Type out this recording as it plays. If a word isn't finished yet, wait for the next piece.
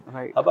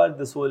Right. How about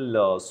this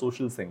whole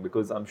social thing?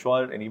 Because I'm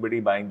sure anybody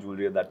buying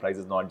jewelry at that price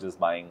is not just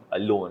buying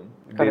alone.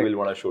 They Correct. will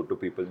want to show to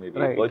people, maybe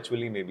Right.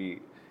 virtually,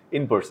 maybe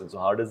in person. So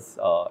how does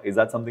is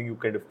that something you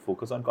kind of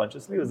focus on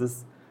consciously, or is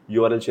this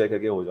URL share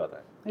करके हो जाता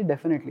है?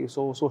 Definitely.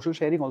 So social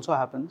sharing also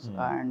happens,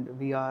 and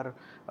we are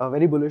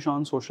very bullish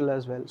on social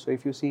as well. So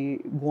if you see,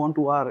 go on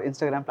to our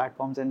Instagram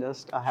platforms and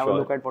just have a Sure.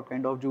 look at what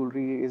kind of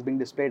jewelry is being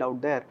displayed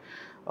out there.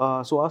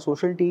 So our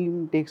social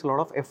team takes a lot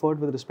of effort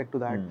with respect to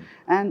that.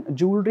 And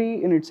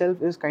jewelry in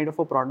itself is kind of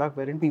a product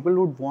wherein people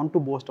would want to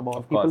boast about.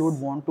 Of people course.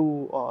 would want to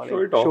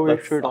Show it off. show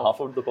That's it off.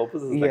 half of the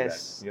purpose is Yes. like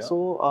that. Yeah.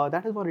 So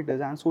that is what it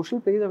is, and social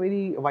plays a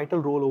very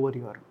vital role over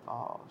here.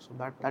 So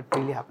that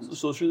really happens.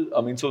 So social,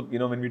 I mean, so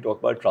when we talk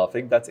about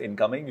traffic that's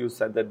incoming, you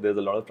said that there's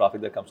a lot of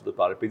traffic that comes to the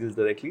product pages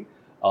directly,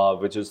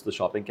 which is the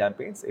shopping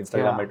campaigns.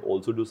 Instagram might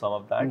also do some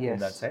of that in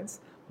that sense.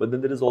 But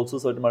then there is also a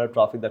certain amount of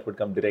traffic that would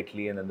come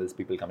directly, and then there's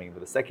people coming in for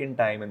the second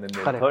time, and then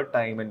the third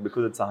time, and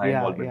because it's a high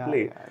involvement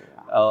play,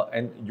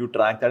 and you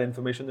track that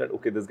information that,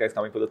 okay, this guy's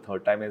coming for the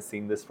third time and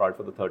seeing this product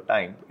for the third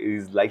time,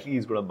 is likely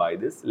he's going to buy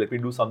this. Let me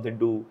do something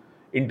to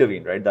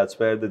intervene, right? That's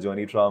where the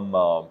journey from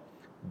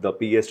the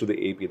PS to the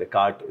AP, the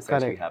cart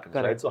essentially happens,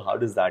 right? So how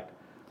does that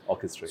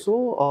orchestrate?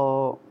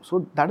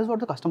 So that is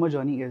what the customer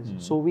journey is.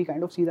 So we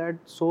kind of see that.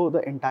 So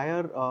the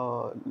entire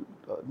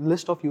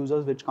list of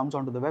users which comes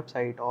onto the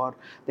website, or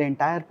the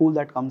entire pool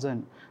that comes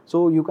in.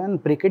 So you can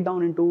break it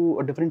down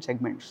into different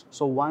segments.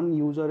 So one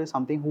user is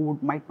something who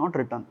might not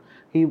return.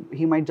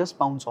 He might just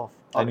bounce off.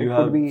 And you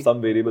have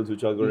some variables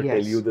which are going to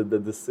tell you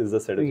that this is a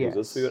set of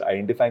users. So you're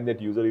identifying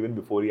that user even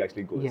before he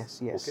actually goes.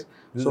 Yes. Okay.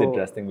 This is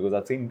interesting because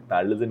I've seen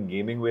parallels in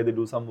gaming where they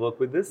do some work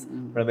with this.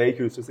 But I'm very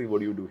curious to see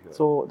what you do here.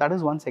 So that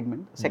is one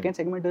segment. Second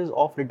segment is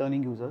of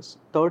returning users.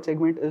 Third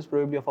segment is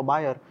probably of a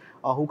buyer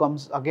who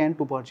comes again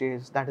to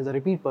purchase. That is a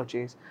repeat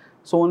purchase.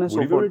 So on and so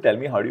forth. Would you be able to tell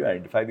me how do you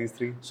identify these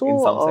three in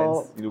some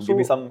sense? Give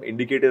me some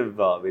indicative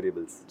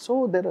variables.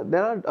 So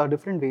there are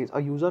different ways.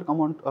 A user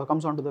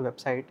comes onto the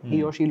website.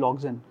 He or she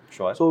logs in.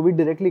 Sure. So we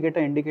directly get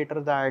an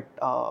indicator that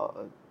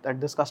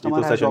this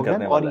customer has logged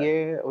in, और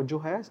ये जो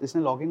है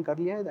इसने login कर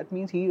लिया है. That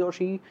means he or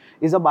she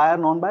is a buyer,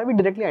 non-buyer. We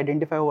directly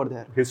identify over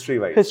there. History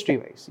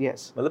wise,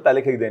 yes. मतलब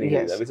पहले खरीदा नहीं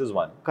खरीदा. This is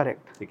one.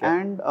 Correct.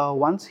 And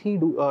once he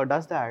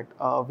does that,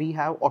 we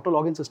have auto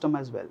login system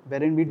as well,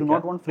 wherein we do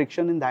not want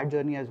friction in that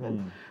journey as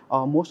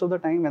well. Most of the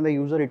time, when the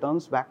user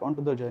returns back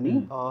onto the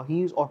journey,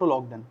 he is auto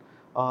logged in.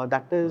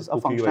 That is a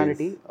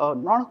functionality,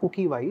 not a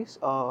cookie wise.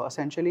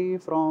 Essentially,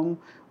 from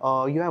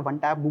you have one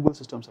tap Google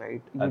systems,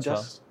 right? You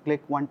just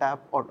click one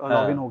tap or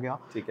login ho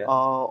gaya.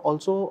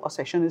 Also, a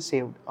session is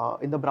saved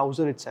in the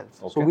browser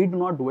itself. So we do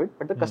not do it,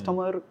 but the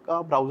customer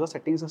browser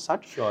settings is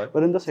such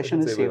wherein the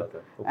session is saved,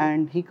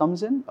 and he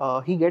comes in,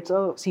 he gets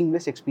a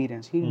seamless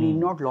experience. He need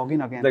not log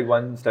in again. Like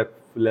one step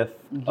left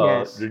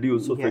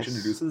reduced, so friction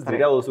reduces.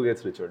 Data also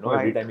gets richer. No,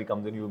 every time he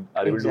comes in, you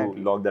are able to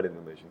log that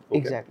information.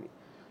 Exactly.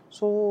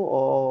 So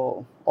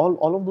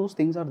all of those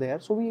things are there.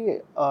 So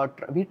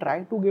we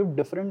try to give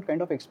different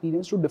kind of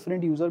experience to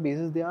different user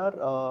bases. They are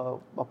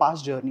a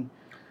past journey.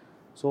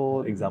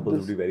 So examples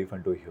would be very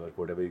fun to hear.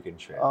 Whatever you can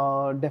share.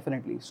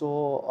 Definitely.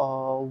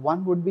 So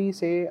one would be,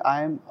 say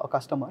I am a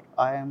customer.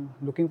 I am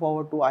looking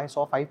forward to. I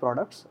saw 5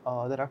 products.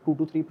 There are 2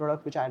 to 3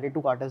 products which I added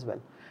to cart as well.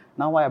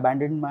 Now I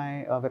abandoned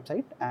my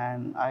website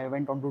and I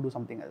went on to do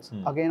something else.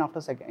 Again,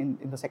 after in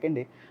the second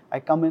day, I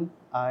come in.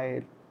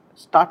 I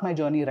start my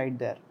journey right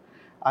there.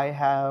 I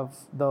have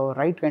the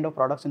right kind of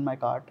products in my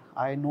cart.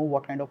 I know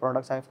what kind of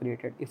products I have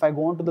created. If I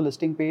go onto the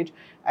listing page,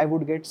 I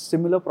would get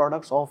similar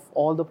products of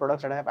all the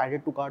products that I have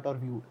added to cart or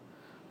viewed.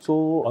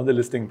 So on the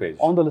listing page.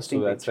 On the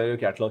listing page. So that's where your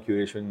catalog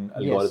curation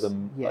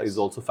algorithm is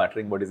also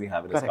factoring what does he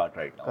have in his cart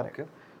right now. Correct. Okay.